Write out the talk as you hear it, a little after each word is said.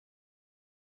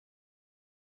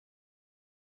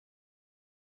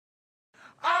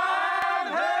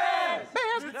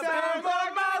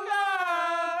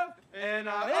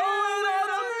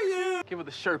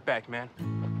the shirt back, man.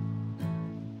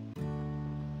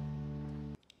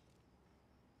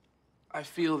 I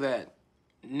feel that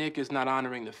Nick is not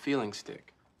honoring the feeling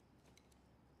stick.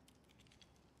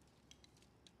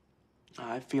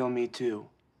 I feel me too.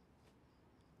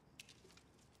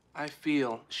 I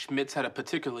feel Schmidt's had a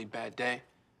particularly bad day,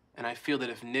 and I feel that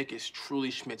if Nick is truly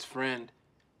Schmidt's friend,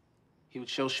 he would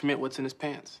show Schmidt what's in his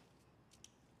pants.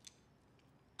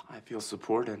 I feel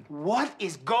supported. What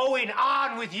is going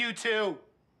on with you two?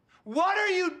 What are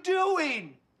you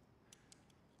doing?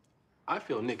 I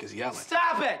feel Nick is yelling.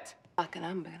 Stop it! And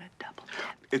I'm gonna double dip.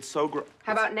 It's so gross.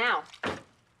 How about now?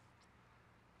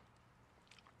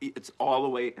 It's all the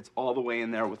way in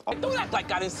there with all. Don't act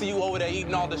like I didn't see you over there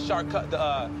eating all the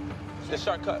charcuterie. The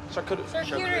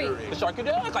charcuterie.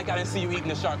 Don't act like I didn't see you eating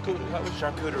the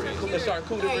charcuterie. The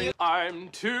charcuterie. I'm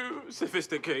too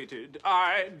sophisticated.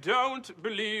 I don't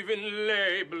believe in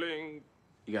labeling.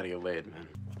 You gotta get laid, man.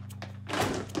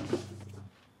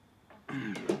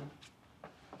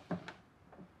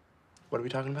 What are we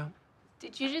talking about?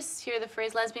 Did you just hear the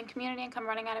phrase lesbian community and come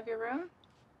running out of your room?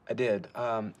 I did.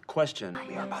 Question.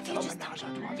 We are about to menage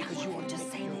because you want to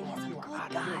say that he's a good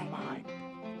guy.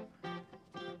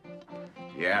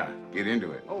 Yeah, get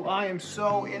into it. Oh, I am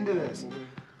so into this.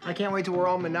 I can't wait till we're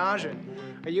all menaging.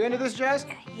 Are you into this, Jess?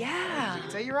 Yeah.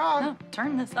 Say you're on. No,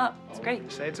 turn this up. It's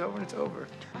great. Say it's over and it's over.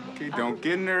 Okay, don't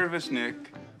get nervous, Nick.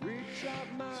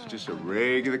 It's just a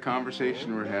regular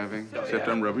conversation we're having, except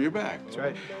I'm rubbing your back. That's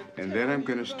right. And then I'm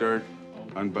gonna start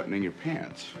unbuttoning your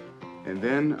pants. And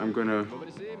then I'm gonna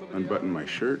unbutton my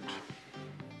shirt.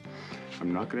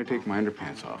 I'm not gonna take my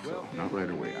underpants off, though. Not right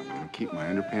away. I'm gonna keep my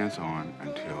underpants on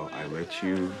until I let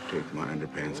you take my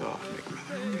underpants off, Nick Miller,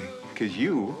 okay? Because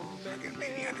you are gonna be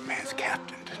the underpants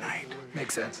captain tonight.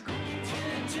 Makes sense.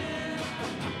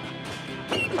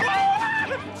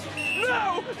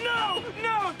 No! No!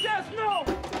 No! Jess, no!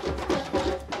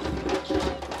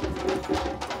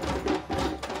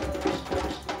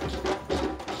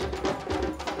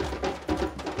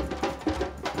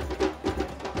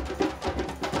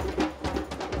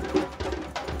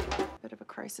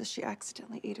 She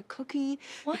accidentally ate a cookie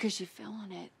because she fell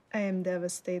on it. I am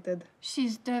devastated.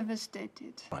 She's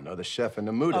devastated. I know the chef in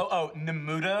Namuda. Oh,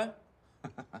 Namuda?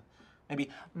 Maybe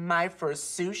my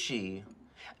first sushi.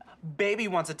 Baby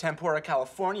wants a tempura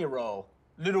California roll.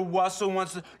 Little Wussel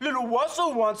wants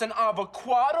an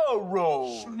avocado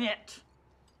roll. Schmidt.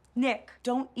 Nick,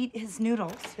 don't eat his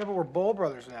noodles. Yeah, but we're bowl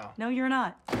brothers now. No, you're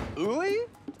not. Uli?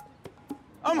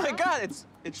 Oh my God, it's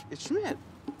Schmidt.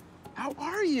 How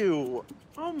are you?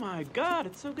 Oh my God,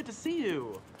 it's so good to see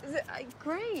you.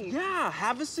 Great. Yeah,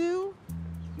 Havasu,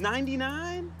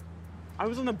 99. I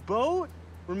was on the boat,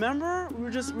 remember?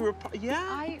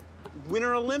 Yeah.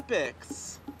 Winter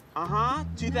Olympics.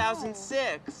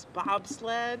 2006,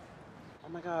 bobsled. Oh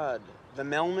my God, the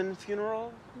Melman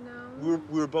funeral? No.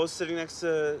 We were both sitting next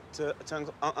to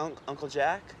Uncle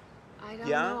Jack. I don't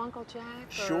know Uncle Jack.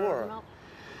 Sure.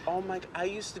 Oh my, I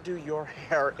used to do your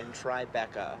hair in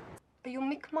Tribeca. Are you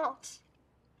Mick Mouse?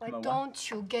 Why What?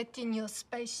 don't you get in your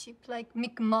spaceship like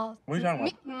Mick Mouse? What are you talking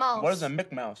about? Mick Mouse. What is a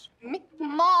Mick Mouse? Mick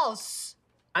Mouse.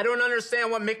 I don't understand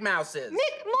what Mick Mouse is.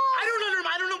 Mick Mouse.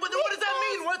 I don't know. What does that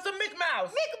mean? What's a Mick Mouse?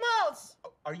 Mick Mouse.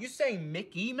 Are you saying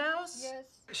Mickey Mouse? Yes.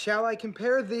 Shall I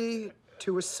compare thee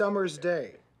to a summer's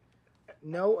day?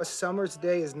 No, a summer's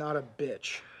day is not a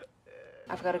bitch.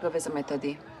 I've got to go visit my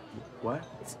tati. What?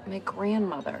 It's my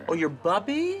grandmother. Oh, your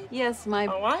bubby? Yes, my...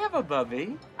 Oh, I have a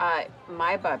bubby.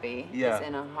 My bubby is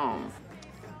in a home.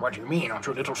 What do you mean? Aren't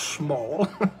you a little small?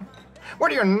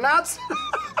 What are you, nuts?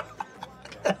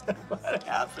 What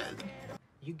happened?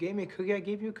 You gave me a cookie, I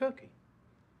gave you a cookie.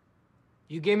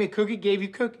 You gave me a cookie, gave you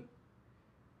a cookie.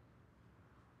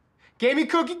 Gave me a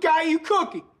cookie, got you a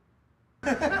cookie.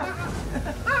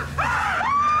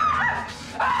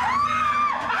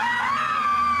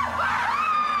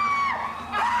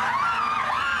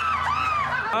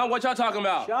 What y'all talking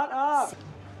about? Shut up.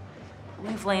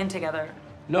 We've lain together.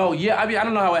 No, yeah, I mean, I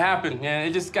don't know how it happened, man.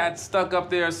 It just got stuck up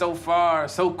there so far,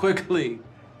 so quickly.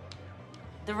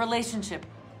 The relationship.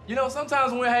 You know,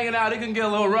 sometimes when we're hanging out, it can get a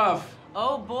little rough.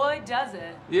 Oh boy, does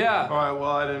it. Yeah. All right,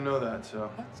 well, I didn't know that, so.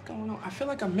 What's going on? I feel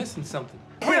like I'm missing something.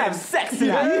 We're gonna have sex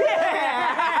tonight.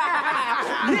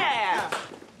 Yeah!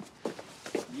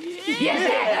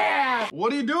 Yeah!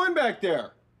 What are you doing back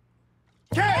there?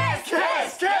 Kiss,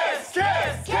 kiss, kiss,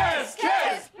 kiss, kiss,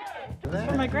 kiss.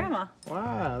 For my grandma.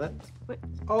 Wow, that. What?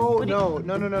 Oh What do you- no,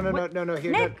 no, no, no, no, no, no, no.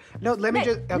 Here, Nick, no. Let me Nick,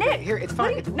 just. Okay, Nick, here. It's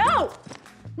what fine. do you- No,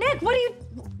 Nick, what are you?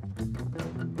 I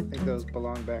think those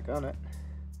belong back on it.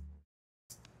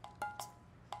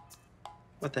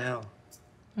 What the hell?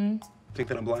 Think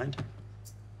that I'm blind?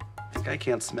 Think I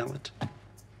can't smell it?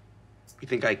 You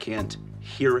think I can't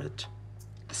hear it?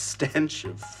 The stench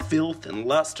of filth and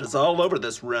lust is all over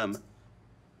this room.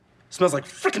 Smells like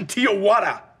frickin'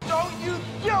 Tijuana. Don't you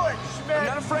do it, Schmidt! I'm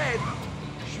not afraid.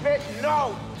 Schmidt,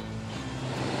 no!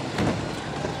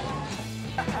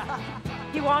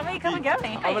 You want me? Come and get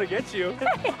me. I'm gonna get you.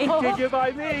 Hey. Can't get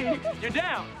by me. You're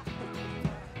down.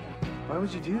 Why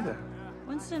would you do that?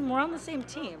 Winston, we're on the same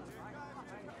team.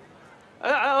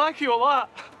 I like you a lot.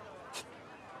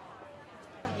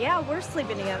 Yeah, we're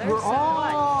sleeping together. We're so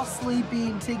all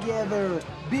sleeping together.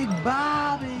 Big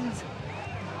Bobbies.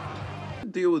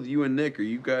 Deal with you and Nick. Are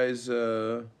you guys,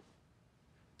 Could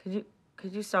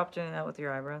you stop doing that with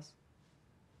your eyebrows?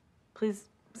 Please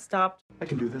stop. I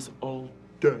can do this all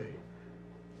day.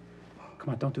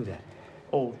 Come on, don't do that.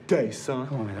 All day, son.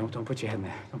 Come on, man, don't put your head in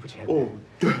there. Don't put your head All in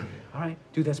there. day. All right,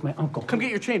 dude, that's my uncle. Come get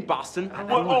your chain, Boston.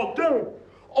 What, all day?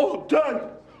 All day?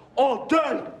 All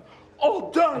day?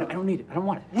 All day? I don't need it. I don't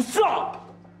want it. What's up?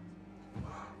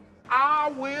 I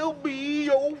will be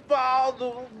your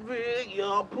father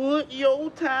figure. Put your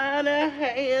tiny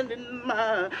hand in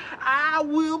mine. I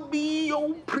will be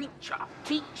your preacher,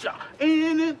 teacher,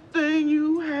 anything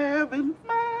you have in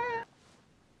mind.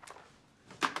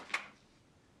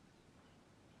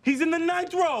 He's in the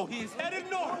 9th row. He's headed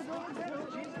north.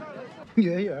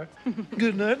 Yeah, yeah.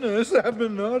 Good night, nurse. I've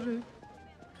been naughty.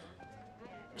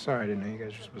 Sorry, I didn't know you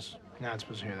guys were not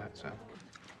supposed to hear that, so.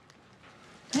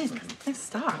 Hey,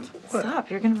 stop. Stop.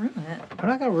 You're gonna ruin it. I'm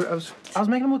not gonna. I was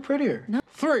making him look prettier. No.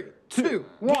 3, 2,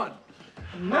 1.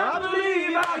 I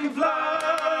believe I can fly.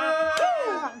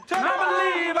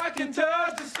 I believe I can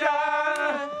touch the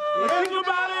sky. Think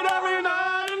about it every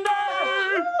night and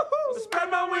day. Spread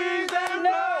my wings and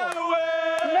fly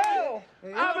away. No.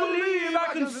 I believe I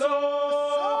can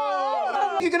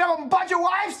soar. You can have a bunch of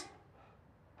wives?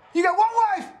 You got one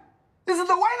wife. This is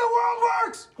the way the world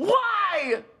works.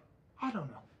 Why? I don't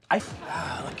know.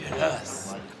 Look at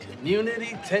us.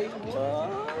 Community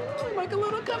table. Like a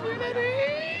little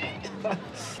community. Can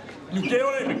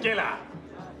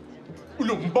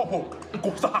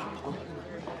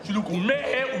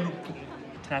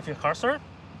I have your car, sir?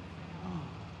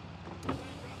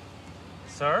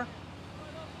 Sir?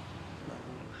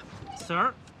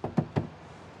 Sir?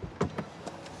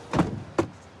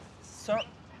 Sir?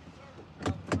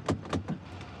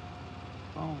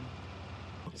 Oh.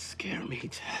 Don't scare me,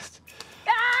 Tess.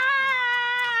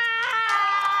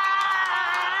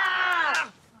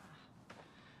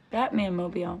 Batman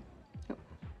mobile.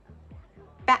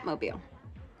 Batmobile.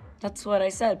 That's what I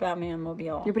said, Batman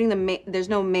mobile. You're putting there's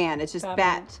no man, it's just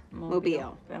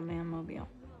Batmobile. Batman mobile.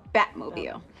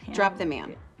 Batmobile. Drop the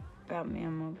man.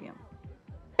 Batman mobile.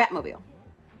 Batmobile.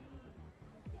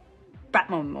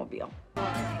 Batmobile.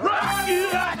 Rock you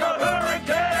like a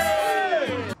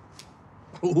hurricane!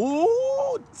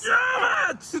 Ooh,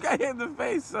 damn it! You got hit in the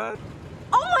face, son.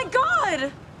 Oh my God!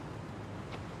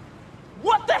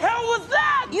 What the hell was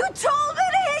that? You told me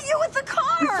to hit you with the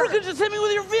car! You freaking just hit me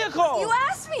with your vehicle! You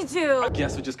asked me to! I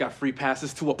guess we just got free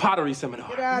passes to a pottery seminar.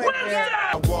 Get out of here.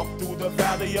 I walk through the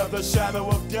valley of the shadow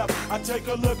of death. I take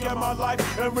a look at my life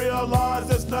and realize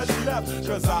there's nothing left.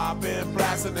 Cause I've been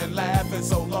blasting and laughing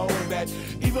so long that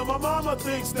even my mama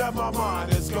thinks that my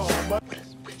mind is gone. But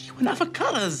Enough of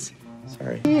colors.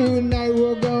 Sorry. Tonight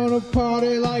we're gonna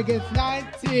party like it's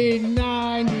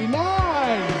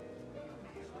 1999.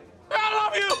 I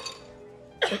love you!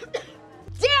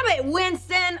 Damn it,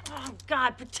 Winston! Oh,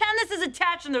 God, pretend this is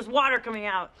attached and there's water coming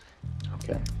out.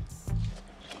 Okay.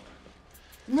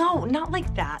 No, not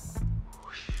like that.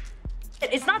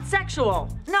 It's not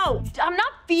sexual. No, I'm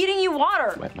not feeding you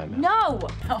water. Wet my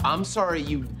mouth. No. I'm sorry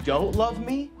you don't love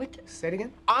me? What? Say it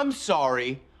again. I'm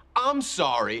sorry. I'm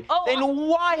sorry. Oh, then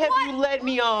why have you led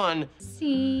me on?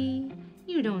 See,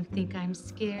 you don't think I'm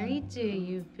scary, do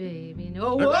you, baby?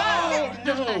 No. No,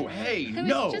 Whoa! hey, I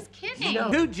was just kidding.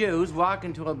 Two Jews walk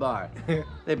into a bar.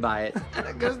 They buy it.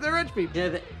 Because they're rich people.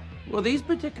 Yeah, well, these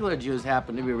particular Jews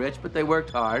happen to be rich, but they worked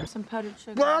hard. Some powdered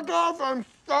sugar. Back off, I'm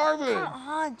starving. Come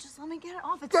on, just let me get it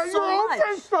off. It's Get so your own much.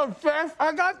 face so fast.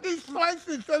 I got these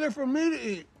slices that are for me to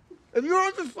eat. If you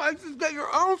want the slices, get your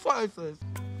own slices.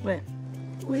 Wait,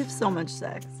 we have so much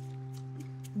sex.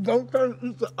 Don't try to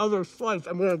eat the other slice.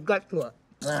 I'm gonna gut to it.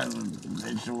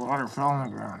 It's the water fell on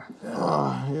the ground.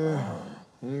 Oh, yeah.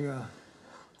 Here you go.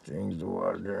 Change the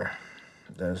water there.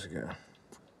 That's good.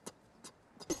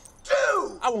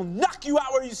 Dude! I will knock you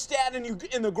out where you stand and you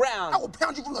in the ground. I will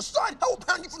pound you from the side. I will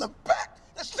pound you from the back.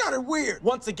 That sounded weird.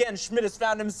 Once again, Schmidt has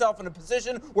found himself in a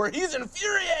position where he's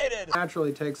infuriated.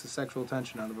 Naturally takes the sexual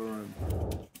tension out of a room.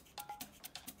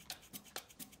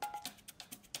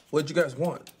 What'd you guys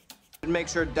want? Make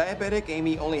sure diabetic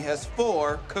Amy only has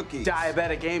 4 cookies.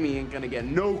 Diabetic Amy ain't gonna get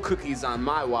no cookies on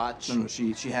my watch. No,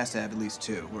 she has to have at least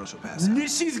 2, or she'll pass out.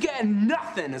 She's getting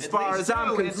nothing as far as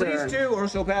I'm concerned. At least 2, or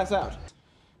she'll pass out.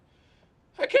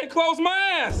 I can't close my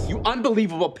ass. You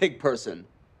unbelievable pig person.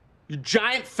 You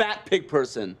giant fat pig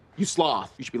person. You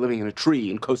sloth. You should be living in a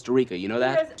tree in Costa Rica. You know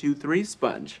that? 2, 3,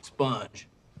 sponge. Sponge.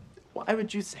 Why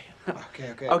would you say that?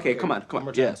 Okay. Okay, come on.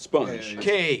 Yeah, sponge.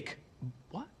 Cake.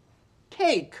 What?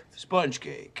 Cake. Sponge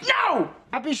cake. No!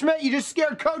 Happy Schmidt, you just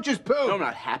scared Coach's poo. No, I'm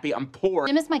not happy. I'm poor.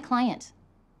 Jim is my client.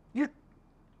 Your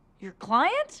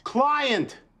client?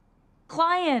 Client.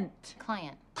 Client.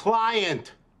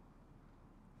 Client.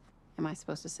 Am I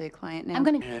supposed to say client now? I'm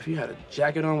gonna. Man, if you had a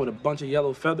jacket on with a bunch of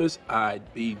yellow feathers,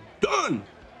 I'd be done.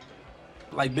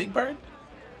 Like Big Bird?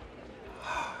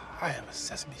 I have a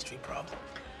Sesame Street problem.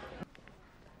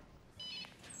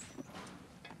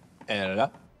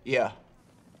 Hello? Yeah.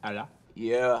 Hello?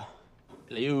 Yeah.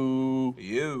 Hello?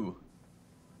 You.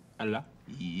 Hello?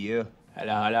 Yeah.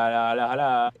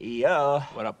 Hello? Yeah.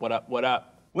 What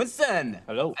up? Winston.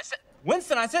 Hello?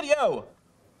 Winston, I said yo.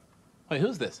 Wait,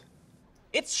 who's this?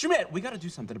 It's Schmidt. We gotta do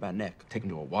something about Nick. Take him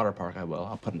to a water park, I will.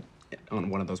 I'll put him on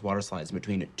one of those water slides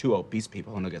between 2 obese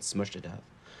people and he'll get smushed to death.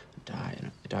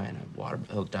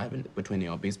 He'll dive in between the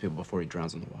obese people before he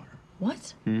drowns in the water.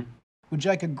 What? Would you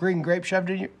like a green grape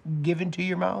given to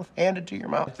your mouth? Handed to your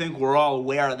I mouth? think we're all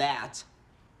aware of that.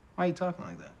 Why are you talking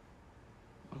like that?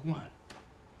 Like what?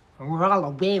 We're all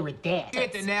aware of that.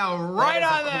 Hit the nail right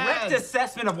on the Correct head.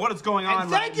 assessment of what is going on And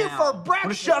thank right you now. for I'm gonna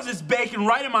breakfast. shove this bacon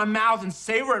right in my mouth and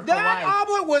savor it for That life.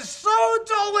 omelet was so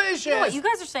delicious. You know what? You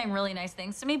guys are saying really nice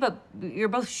things to me, but you're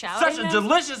both shouting. Such a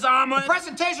delicious omelet. The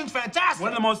presentation's fantastic.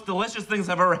 One of the most delicious things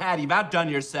I've ever had. You've outdone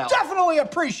yourself. Definitely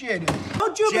appreciate it.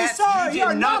 Don't you Jess, be sorry. you did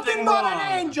You're nothing nothing but wrong.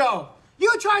 an angel.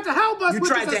 You tried to help us. You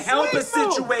which tried is to help a sweet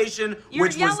move. situation You're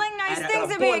which was yelling nice at things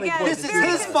a at me boiling again. point. This is Very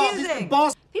his fault. confusing.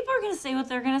 Boss. People are gonna say what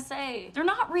they're gonna say. They're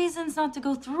not reasons not to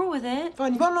go through with it.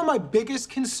 Fine, you wanna know my biggest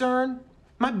concern?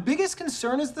 My biggest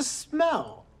concern is the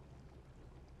smell.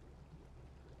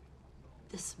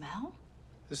 The smell?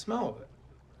 The smell of it.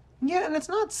 Yeah, and it's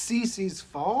not Cece's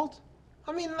fault.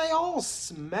 I mean, they all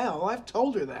smell. I've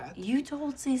told her that. You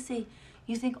told Cece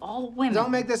you think all women.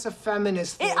 Don't make this a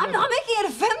feminist thing. I'm not making it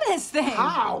a feminist thing.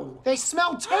 How? They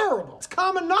smell terrible. It's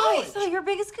common I knowledge. thought your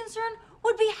biggest concern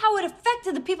would be how it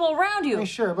affected the people around you. I mean,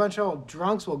 sure, a bunch of old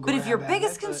drunks will grab But if your at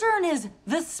biggest it, but- concern is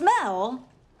the smell,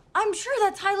 I'm sure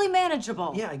that's highly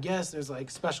manageable. Yeah, I guess there's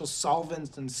like special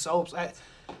solvents and soaps. I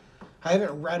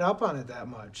haven't read up on it that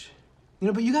much. You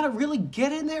know, but you gotta really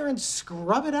get in there and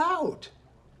scrub it out.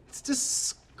 It's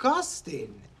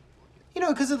disgusting. You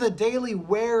know, because of the daily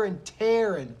wear and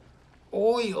tear and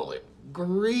oil and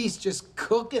grease just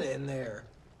cooking in there.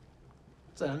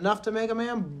 It's enough to make a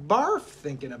man barf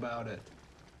thinking about it.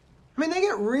 I mean, they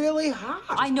get really hot.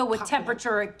 I know what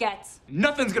temperature it gets.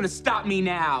 Nothing's gonna stop me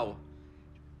now.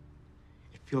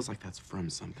 It feels like that's from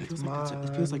something. It feels like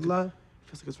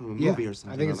it's from a movie or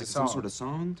something. I think or it's like a some song. sort of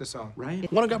song. It's a song.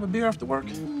 Right? Wanna grab a beer after work?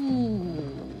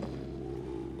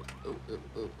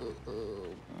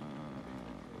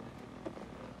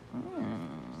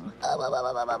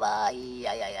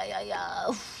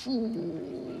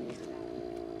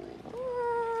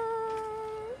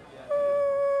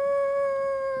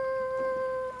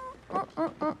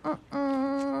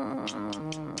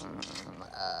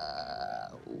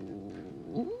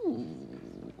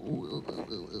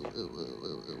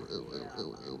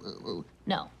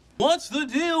 No. What's the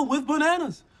deal with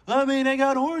bananas? I mean, they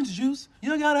got orange juice,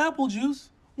 you got apple juice.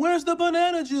 Where's the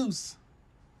banana juice?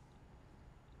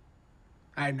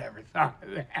 I never thought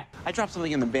of that. I dropped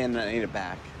something in the bin and I ate it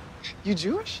back. You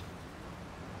Jewish?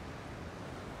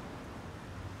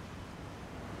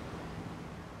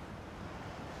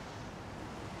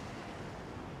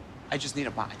 I just need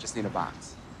a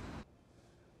box.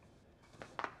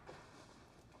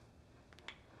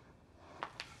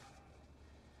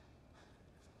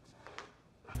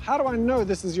 How do I know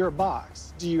this is your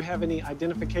box? Do you have any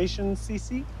identification,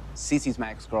 Cece? Cece's my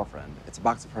ex-girlfriend. It's a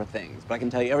box of her things, but I can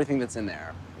tell you everything that's in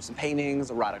there. There's some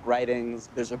paintings, erotic writings,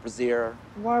 there's a brassiere.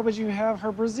 Why would you have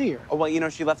her brassiere? Oh, well, you know,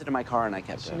 she left it in my car and I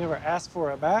kept She it. never asked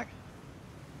for it back?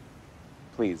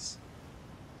 Please.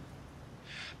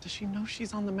 Does she know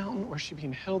she's on the mountain or is she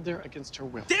being held there against her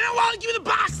will? Damn it, Wally, give me the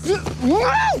box!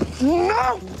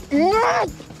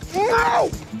 No!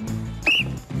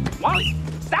 Wally,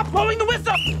 stop blowing the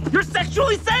whistle! You're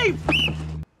sexually safe!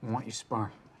 I want your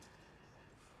sperm.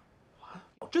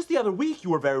 Just the other week, you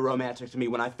were very romantic to me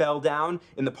when I fell down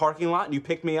in the parking lot and you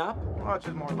picked me up. Oh, it's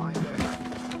just more line there.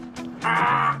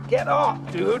 Ah, get off,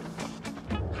 dude.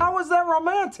 How was that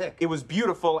romantic? It was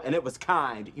beautiful and it was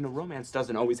kind. You know, romance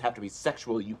doesn't always have to be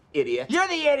sexual, you idiot. You're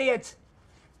the idiot!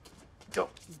 Don't.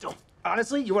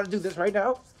 Honestly, you want to do this right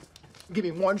now? Give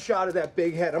me one shot of that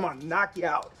big head. I'm gonna knock you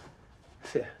out.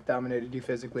 Yeah, dominated you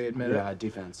physically, admit it. Yeah,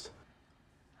 defense.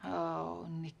 Oh,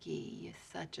 Nicky, you're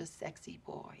such a sexy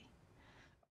boy.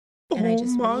 Oh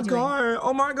my god,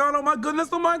 oh my god, oh my goodness,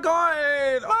 oh my god.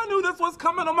 I knew this was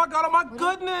coming, oh my god, oh my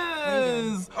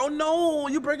goodness. Oh no,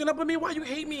 you breaking up with me? Why you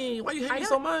hate me? Why you hate me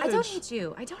so much? I don't hate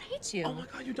you. I don't hate you. Oh my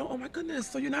god, you don't? Oh my goodness,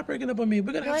 so you're not breaking up with me.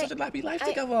 We're gonna have such a happy life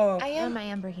together. I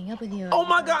am breaking up with you. Oh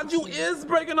my god, you is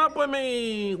breaking up with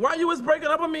me. Why you is breaking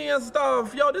up with me and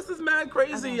stuff? Yo, this is mad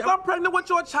crazy. I'm pregnant with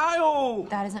your child.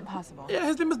 That isn't possible. Yeah,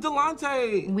 his name is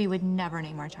Delante. We would never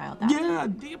name our child that. Yeah,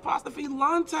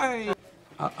 D''Lante.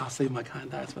 I'll save my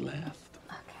kind eyes for last.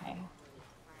 Okay.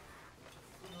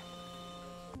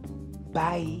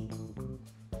 Bye.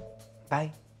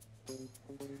 Bye.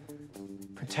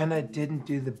 Pretend I didn't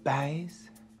do the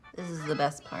byes. This is the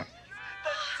best part.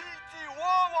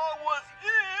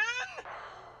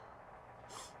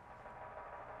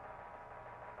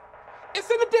 It's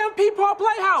in the damn Peepaw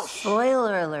Playhouse.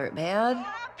 Spoiler alert, man.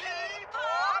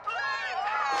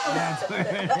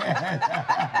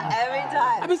 Every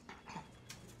time.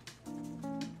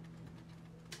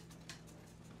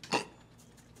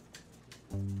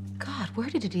 God, where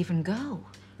did it even go?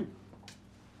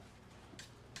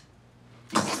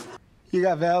 You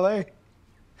got valet?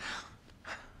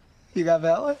 You got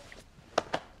valet?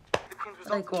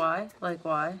 Like why? Like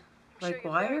why? Like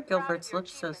why are Gilbert's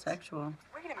lips so sexual?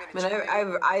 I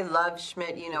mean, I love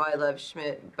Schmidt, you know I love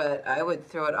Schmidt, but I would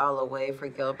throw it all away for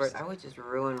Gilbert. I would just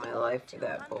ruin my life for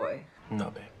that boy. No,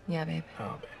 babe. Yeah, babe.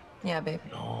 No, babe. Yeah, babe.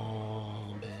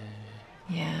 No, babe.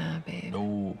 Yeah, babe.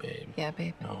 No, babe. Yeah,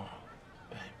 babe. No.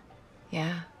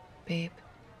 Yeah, babe.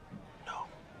 No.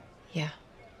 Yeah.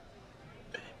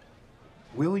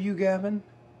 Will you, Gavin?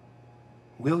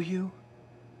 Will you?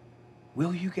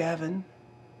 Will you, Gavin?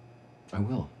 I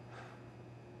will.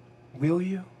 Will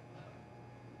you?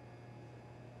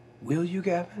 Will you,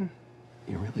 Gavin?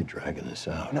 You're really dragging this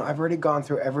out. No, I've already gone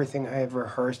through everything I have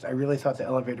rehearsed. I really thought the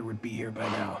elevator would be here by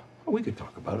now. We could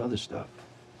talk about other stuff.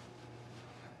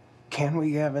 Can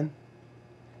we, Gavin?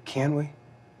 Can we?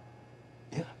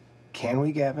 Yeah. Can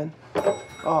we, Gavin?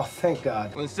 Oh, thank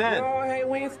God. Winston. Oh, hey,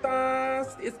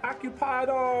 Winstons. It's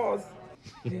Occupados.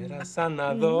 Era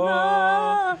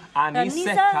sanador. Anise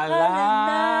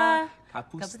cala.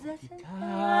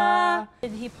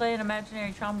 Did he play an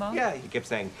imaginary trombone? Yeah, he kept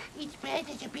saying, It's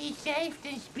better to be safe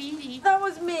than speedy. That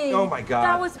was me. oh my god.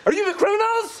 That was. Are you the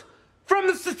criminals? From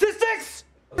the statistics?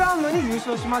 ラウンドに優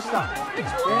勝しました。オ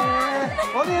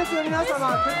ーディエンスの皆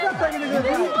様、手伝ってあげてくださ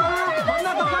い。真ん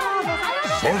中から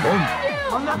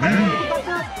真ん中に当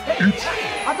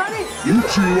たり。宇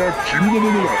宙は君の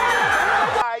ものだ。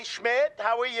 Hi, Schmidt.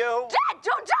 How are you? Dad,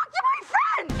 don't talk to my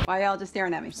friend! Why y'all just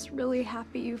staring at me? Just really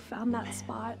happy you found that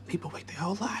spot. People wait their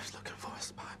whole lives looking for a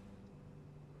spot.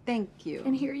 Thank you.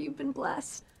 And here you've been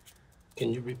blessed.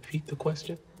 Can you repeat the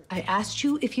question? I asked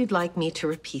you if you'd like me to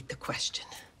repeat the question.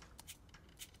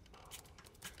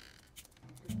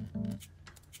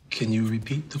 Can you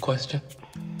repeat the question?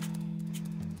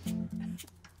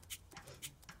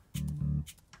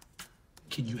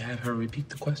 Can you have her repeat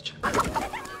the question?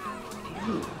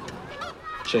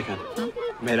 Chicken.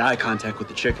 Made eye contact with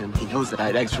the chicken. He knows that I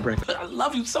had eggs for breakfast. I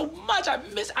love you so much.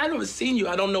 I've never seen you.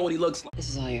 I don't know what he looks like. This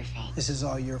is all your fault. This is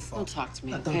all your fault. Don't talk to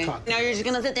me, Don't okay? talk. Now you're just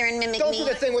gonna sit there and mimic Don't me. do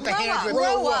the thing with the hands.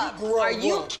 Grow up. Are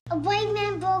you? A white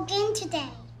man broke in today.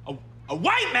 A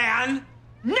white man?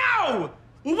 No!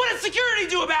 Well, what did security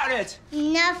do about it?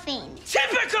 Nothing.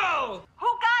 Typical! Who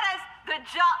got us the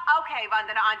Okay,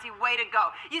 Vandana Auntie, way to go.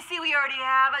 You see, we already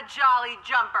have a jolly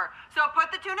jumper. So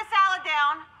put the tuna salad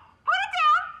down. Put it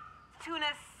down.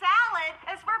 Tuna salad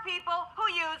is for people who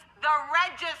use the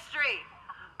registry.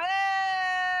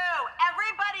 Boo!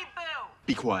 Everybody boo!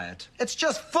 Be quiet. It's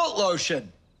just foot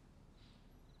lotion.